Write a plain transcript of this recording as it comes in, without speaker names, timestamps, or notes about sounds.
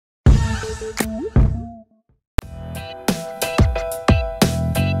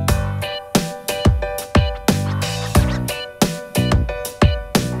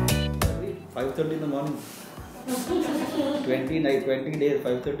in the morning. 20 days,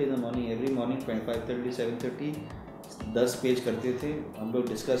 5:30 in the morning. Every morning 5:30, 7:30, 10 page करते थे. हम लोग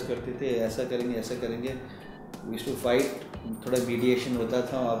डिस्कस करते थे, ऐसा करेंगे, ऐसा करेंगे. We used to fight. थोड़ा मीडिएशन होता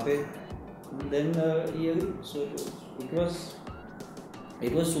था वहाँ पे. Then he agreed. So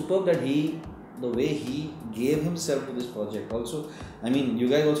it was superb that the way he gave himself to this project. Also, I mean, you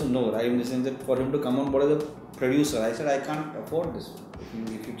guys also know, right? In the sense that for him to come on board as a producer, I said I can't afford this.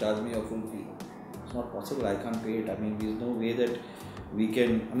 If you charge me a full fee, it's not possible. I can't pay it. I mean, there's no way that we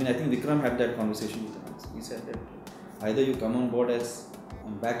can. I mean, I think Vikram had that conversation with him. He said that either you come on board as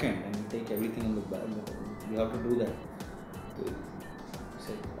on back end and you take everything in the back. You have to do that. So he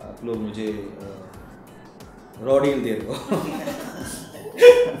said, आप लोग मुझे raw deal दे रहे हो.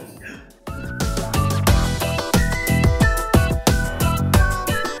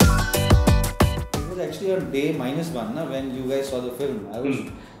 Actually on day -1 na, when you guys saw the film,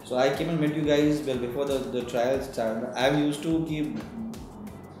 so I came and met you guys well before the trials started. I'm used to कि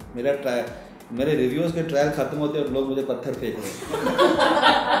मेरे reviews के trial खत्म होते और लोग मुझे पत्थर फेंक रहे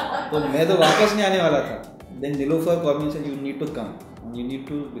तो मैं तो वापस नहीं आने वाला था. Then Nilofer called me and said you need to come. You need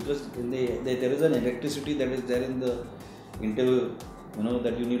to, because there is an electricity that is there in the interval, you know,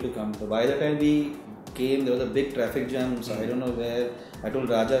 that you need to come. So by the time we came, there was a big traffic jam, so I don't know where. I told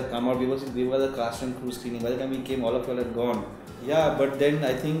Raja come out, we were the cast and crew screening. By the time we came, all of you had gone. Yeah, but then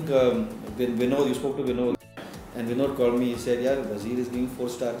I think when Vinod, you spoke to Vinod, and Vinod called me, he said, yeah, Wazir is giving 4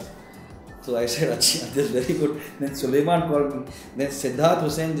 stars. So I said, Achha, that's very good. Then Suleiman called me. Then Siddharth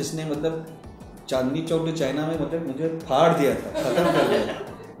Hussain, जिसने मतलब Chandni Chowk to China में मतलब मुझे फाड़ दिया था, खत्म कर दिया.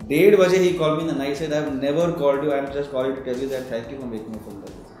 1:30 बजे he called me in the night, said I've never called you, I'm just calling to tell you that thank you for making me feel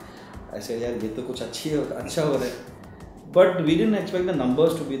like this. I said यार ये तो कुछ अच्छा हो रहा है. But we didn't expect the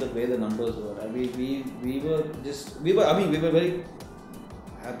numbers to be the way the numbers were. I mean, we were very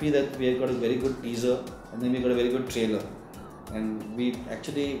happy that we got a very good teaser and then we got a very good trailer. And we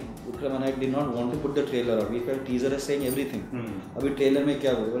actually, Vikram and I did not want to put the trailer out. We felt teaser is saying everything. अभी trailer में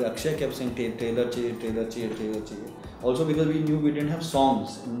क्या बोले? Akshay kept saying trailer चाहिए. Also because we knew we didn't have songs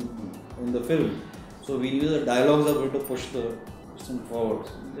in the film, so we knew the dialogues are going to push the person forward.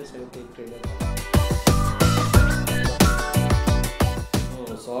 So we just said okay, trailer.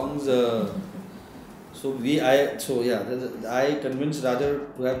 Songs. I convinced Raja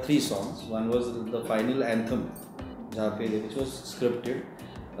to have 3 songs. One was the final anthem, which was scripted,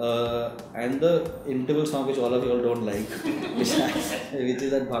 and the interval song which all of you all don't like, which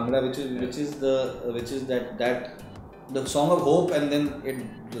is that Bhangra, which is that the song of hope, and then it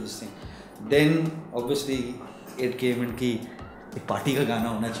do this thing. Then obviously it came in कि party का गाना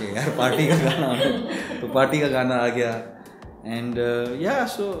होना चाहिए यार, party का गाना होना, तो पार्टी का गाना आ गया. And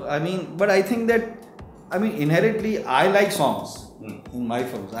so I mean, but I think that inherently I like songs in my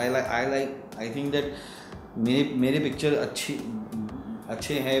films. I think that मेरे पिक्चर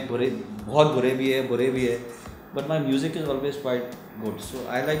अच्छे हैं, बहुत बुरे भी है, but my music is always quite good, so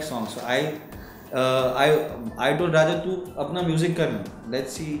I like songs. So I told Raja तू अपना music करना,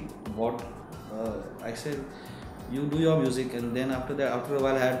 let's see what I said, you do your music. And then after a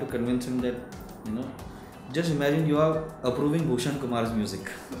while I had to convince him that, you know, just imagine you are approving Bhushan Kumar's music.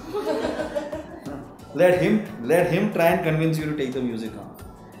 let him try and convince you to take the music on.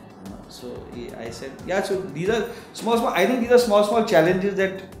 So I said, yeah. So these are small. I think these are small challenges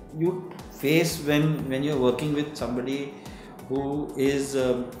that you face when you're working with somebody who is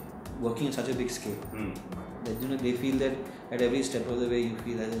working on such a big scale. That, you know, they feel that at every step of the way you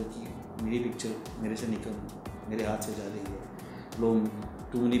feel as मेरी picture मेरे से निकल, मेरे हाथ से जा रही है. लोग,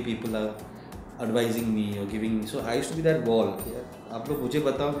 too many people are advising me or giving me. So I used to be that wall. आप लोग मुझे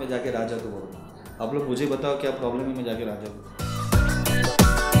बताओ, मैं जाके राजा को बोलूँ. आप लोग मुझे बताओ क्या प्रॉब्लम है, मैं जाके राजा को.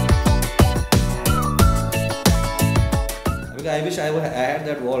 Because I wish I had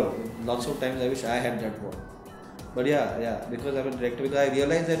that wall. Lots of times I wish I had that wall. But yeah, because I'm a director, because I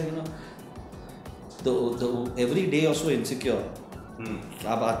realized that, you know, the every day also insecure.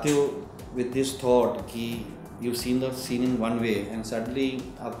 आप आते हो with this thought कि you've seen the scene in one way and suddenly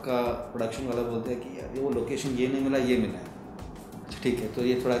आपका production वाला बोलता है कि यार वो लोकेशन ये नहीं मिला, ये मिला है, ठीक है तो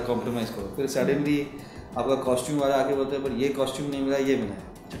ये थोड़ा कॉम्प्रोमाइज़ करो. फिर सडनली आपका कॉस्ट्यूम वाला आके बोलता है पर ये कॉस्ट्यूम नहीं मिला, ये मिला है,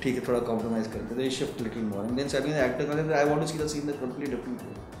 ठीक है थोड़ा कॉम्प्रोमाइज़ करते, तो ये shift little more. And then suddenly the actor कहते हैं I want to see the seen that completely different way.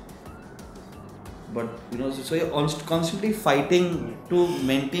 But you know, so you're constantly fighting to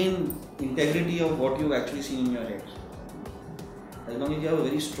maintain integrity of what you've actually seen in your head. As long as you have a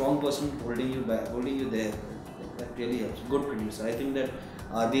very strong person holding you back, holding you there, that really helps. Good producer. I think that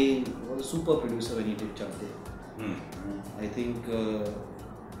Adi was a super producer when he did Chante. I think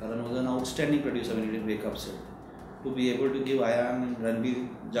Karan was an outstanding producer when he did Wake Up Sid. To be able to give Ayan and Ranbir,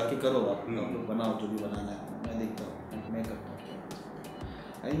 जाके करो आप लोग बनाओ जो भी बनाना है, मैं देखता हूँ, मैं करता हूँ.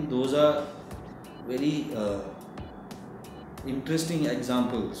 I think those are very interesting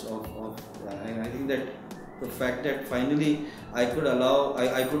examples of and I think that the fact that finally I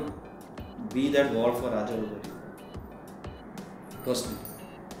could be that wall for Raja was very good. Personally,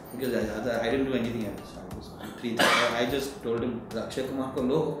 because I didn't do anything else. I just told him, Akshay Kumar को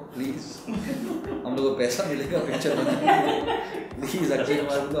लो please, हम लोगों को पैसा मिलेगा picture बनाने के लिए, please Akshay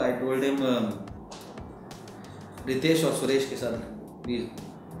Kumar को लो. I told him Ritesh और सुरेश के साथ please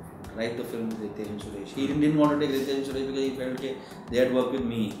write the film with Ritesh and Suresh. He didn't want to take Ritesh and Suresh because he felt that they had worked with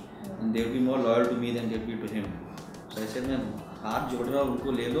me and they would be more loyal to me than they would be to him. So I said, मैं हाथ जोड़ रहा हूँ,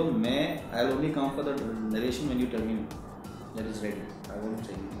 उनको ले लो, मैं I'll only come for the narration when you tell me that is ready. I won't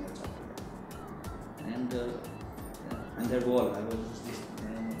say anything else after that. And that wall,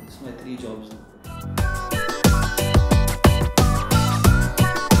 it's my 3 jobs.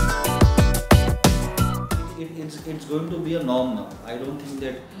 It's going to be a norm now. I don't think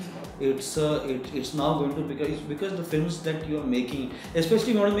that it's now going to because the films that you are making,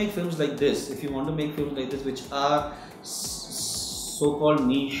 especially if you want to make films like this, which are so-called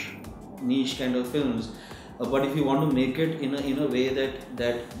niche kind of films, but if you want to make it in a way that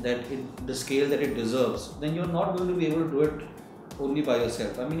the scale that it deserves, then you're not going to be able to do it only by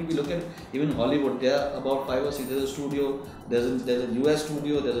yourself. I mean, if you look at even Hollywood, there are about 5 or 6. There's a studio, there's a US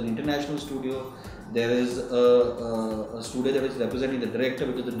studio, there's an international studio, there is a studio that is representing the director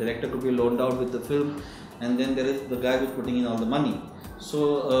because the director could be loaned out with the film, and then there is the guy who's putting in all the money.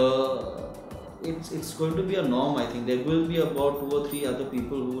 So it's going to be a norm. I think there will be about 2 or 3 other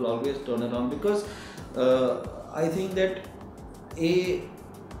people who will always turn around because I think that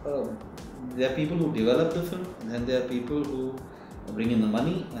there are people who develop the film, and then there are people who bring in the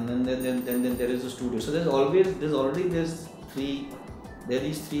money, and then there is the studio. So there are these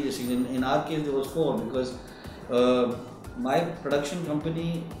 3 decisions. In our case there was 4 because my production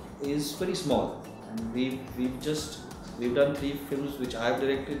company is very small, and we've done 3 films which I have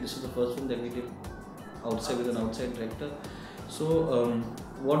directed. This is the first film that we did outside with an outside director. So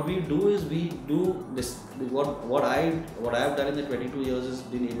what we do is we do this. What I have done in the 22 years is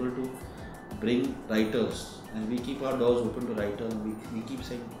been able to bring writers, and we keep our doors open to writers. We keep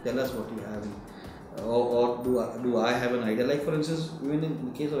saying, tell us what you have, or do I have an idea? Like for instance, even in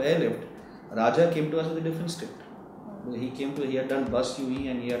the case of Airlift, Raja came to us with a different script. He had done Bus UE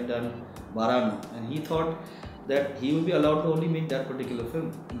and he had done Barano, and he thought that he would be allowed to only make that particular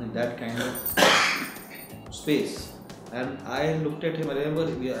film in that kind of space. And I looked at him. I remember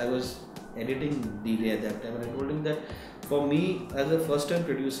I was editing D-Day at that time, and I told him that for me as a first-time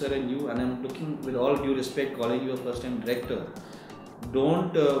producer and I'm looking with all due respect calling you a first-time director,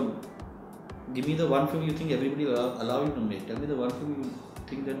 don't give me the one film you think everybody will allow you to make. Tell me the one film you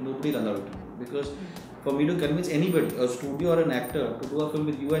think that nobody will allow you to make. Because for me to convince anybody, a studio or an actor, to do a film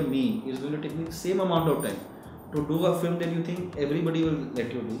with you and me is going to take me the same amount of time to do a film that you think everybody will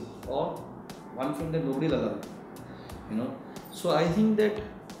let you do, or one film that nobody will allow you. So I think that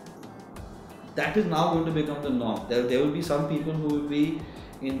is now going to become the norm. There will be some people who will be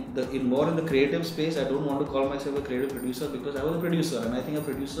more in the creative space. I don't want to call myself a creative producer because I was a producer, and I think a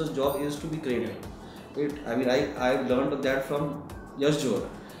producer's job is to be creative. I learned that from Yash Johar,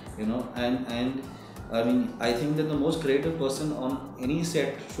 and I think that the most creative person on any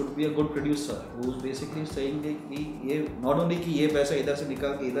set should be a good producer who's basically saying that not only कि ये पैसा इधर से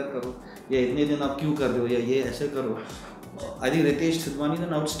निकाल के इधर करो, या इतने दिन आप क्यों कर रहे हो, या ये ऐसे करो. I think Ritesh Sidhwani is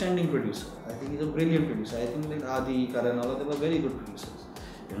an outstanding producer. I think he's a brilliant producer. I think like Adi, Karan, all of them are very good producers.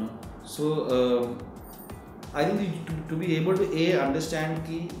 So I think to be able to understand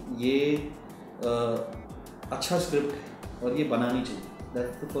कि ये अच्छा script है और ये बनानी चाहिए.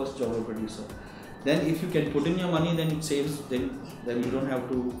 That's the first job of a producer. Then if you can put in your money, then it saves. Then you don't have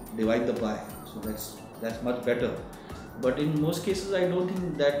to divide the pie. So that's much better. But in most cases, I don't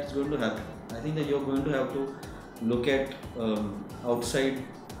think that's going to happen. I think that you're going to have to look at outside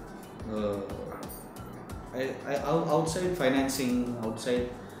financing, outside,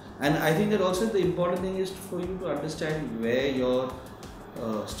 and I think that also the important thing is for you to understand where your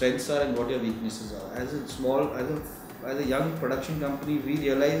strengths are and what your weaknesses are. As a young production company, we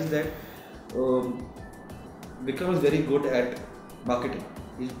realized that Vikram is very good at marketing.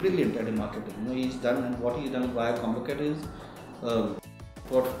 He's brilliant at marketing. He's done, and what he's done with Viacom. Look at his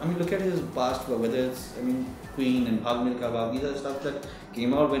look at his past, whether it's Queen and Bhag Milkha Bhag. These are stuff that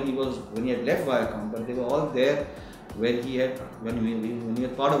came out when he had left Viacom, but they were all there when he had when we were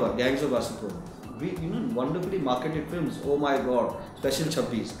part of our Gangs of Wasseypur. We wonderfully marketed films. Oh my God, Special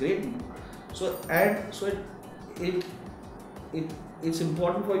 26, great. So it's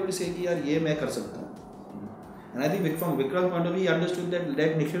important for you to say कि यार ये मैं कर सकता हूँ. And I think from Vikram's point of view, he understood that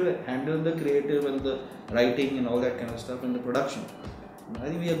let Nikhil handle the creative and the writing and all that kind of stuff and the production. I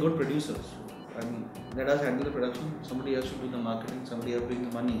think we are good producers. I mean, let us handle the production. Somebody else should do the marketing. Somebody else bring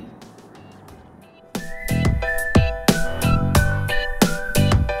the money.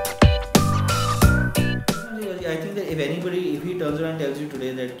 I think that if he turns around and tells you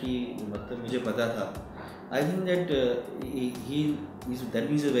today that कि मतलब मुझे पता था, I think that that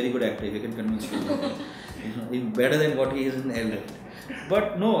means a very good actor. If he can convince you, he's better than what he is in LA.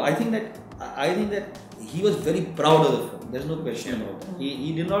 But no, I think that he was very proud of the film. There's no question about that.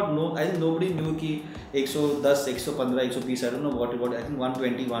 He did not know. I think nobody knew कि 110, 115, 120. I don't know what. I think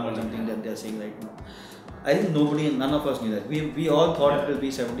 121 or something that they are saying right now. I think none of us knew that. We all thought it will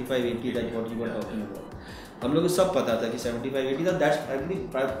be 75, 80. That's what you were talking about. हम लोग को सब पता था कि 75, 80 था. That's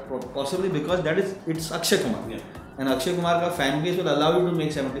possibly because it's Akshay Kumar. Yeah. And Akshay Kumar का fan base will allow you to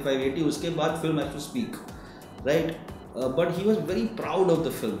make 75, 80. उसके बाद film has to speak, right? But he was very proud of the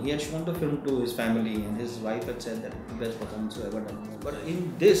film. He had shown the film to his family, and his wife had said that the best performance you ever done. But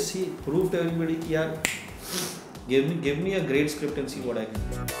in this, he proved to everybody कि यार give me a great script and see what I can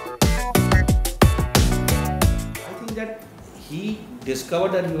do. I think that he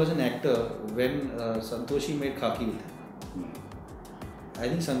discovered that he was an actor when Santoshi made Khaki with him. I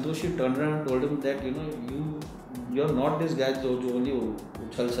think Santoshi turned around and told him that you're not this guy जो only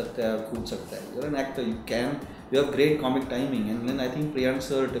उछल सकता है, कूद सकता है. You're an actor. You have great comic timing. And then I think Priyank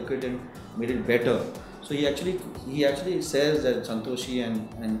sir took it and made it better. So he actually says that Santoshi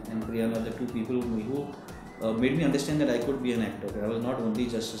and Priyank are the two people who made me understand that I could be an actor. I was not only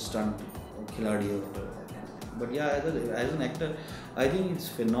just a stunt khiladi or whatever. But yeah, as an actor, I think it's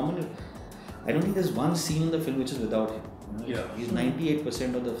phenomenal. I don't think there's one scene in the film which is without him. Yeah. He's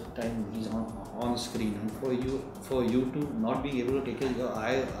 98% of the time he's on screen, and for you to not be able to take your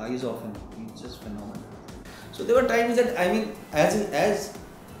eyes off him, it's just phenomenal. So there were times that as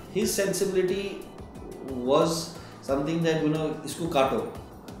his sensibility was something that isko kato.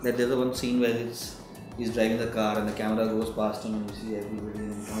 That there's one scene where he's driving the car and the camera goes past him and you see everybody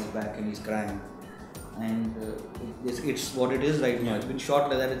and he comes back and he's crying. And it's what it is right now. It's been shot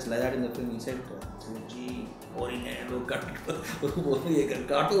like that. It's like that in the film. He said, "Gee, boring hai. Log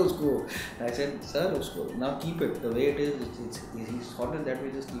kato usko." I said, "Sir, usko now keep it the way it is. He's shot it that way.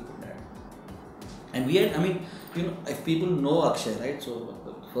 Just keep it that." And we had, if people know Akshay, right? So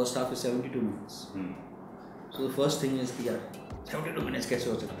the first half is 72 minutes. So the first thing is, yaar, 72 minutes kaise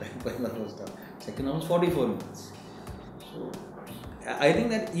ho sakta hai? Pehla first half. Second half was 44 minutes. So I think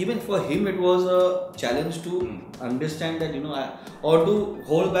that even for him it was a challenge to understand that or to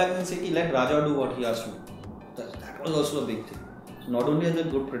hold back and say let Raja do what he has to do. That was also a big thing. So not only as a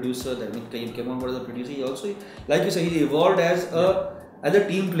good producer, that he came on board as a producer, he also, like you say, he evolved as a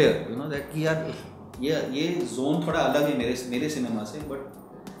team player. That ये zone थोड़ा अलग है मेरे cinema से, but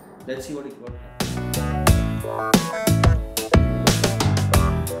let's see what he got.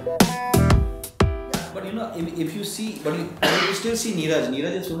 But if you see, but you still see Neeraj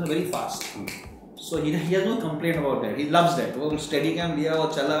is very fast. So he has no complaint about that. He loves that. वो steady cam लिया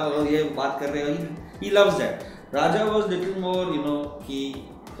और चला और ये बात कर रहे हैं. He loves that. Raja was little more, कि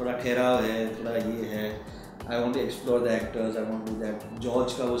थोड़ा ठहराव है, थोड़ा ये है. I want to explore the actors. I want to do that.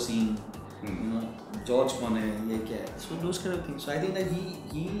 George का वो scene, George कौन है, ये क्या है. So those kind of things. So I think that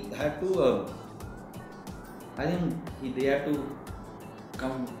he had to. They had to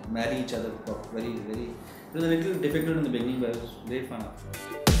come marry each other very, very. It was a little difficult in the beginning, but it was great fun.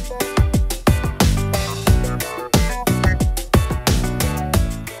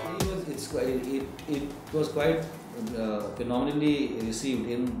 It was quite phenomenally received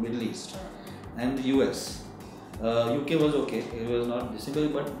in Middle East and the US. UK was okay. It was not simple,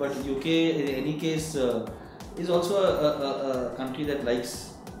 but UK in any case is also a country that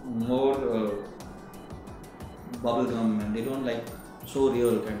likes more bubblegum, and they don't like so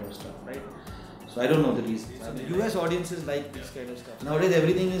real kind of stuff, right? So I don't know the reason. The US audiences like this kind of stuff. Nowadays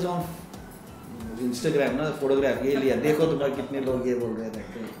everything is on Instagram, the photograph. ये लिया, देखो तुम्हारे कितने लोग ये बोल रहे हैं.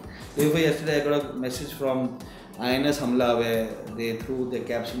 Yesterday I got a message from INS Hamla where they threw their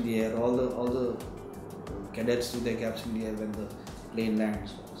caps in the air. All the cadets threw their caps in the air when the plane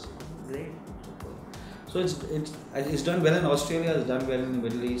lands. Great. So it's done well in Australia. It's done well in the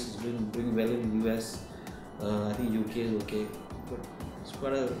Middle East. It's doing well in the US. I think UK is okay.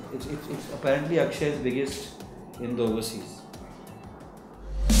 But it's apparently Akshay's biggest in the overseas.